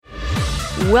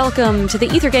Welcome to the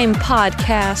Ether Game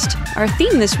Podcast. Our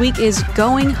theme this week is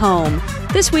Going Home.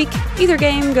 This week, Ether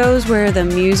Game goes where the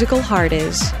musical heart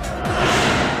is.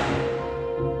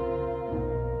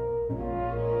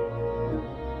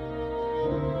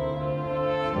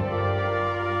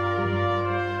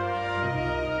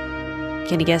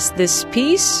 Can you guess this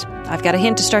piece? I've got a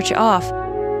hint to start you off.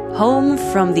 Home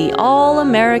from the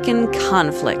All-American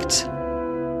Conflict.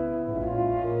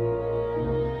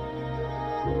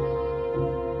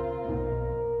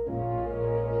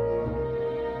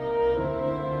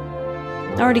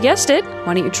 Already guessed it?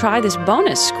 Why don't you try this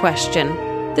bonus question?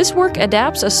 This work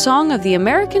adapts a song of the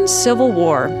American Civil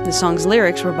War. The song's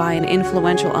lyrics were by an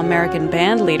influential American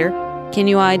band leader. Can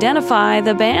you identify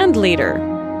the band leader?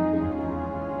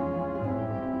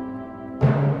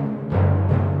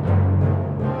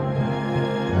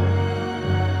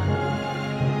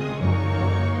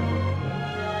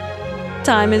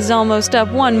 Time is almost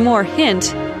up. One more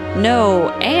hint. No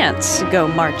ants go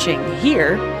marching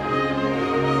here.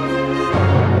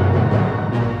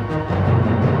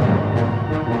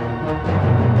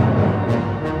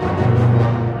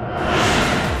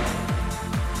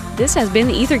 This has been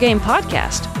the Ether Game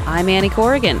Podcast. I'm Annie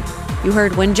Corrigan. You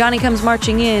heard When Johnny Comes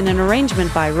Marching In, an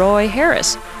arrangement by Roy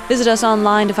Harris. Visit us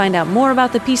online to find out more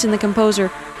about the piece and the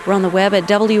composer. We're on the web at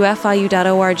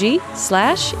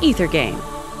wfiu.org/ethergame.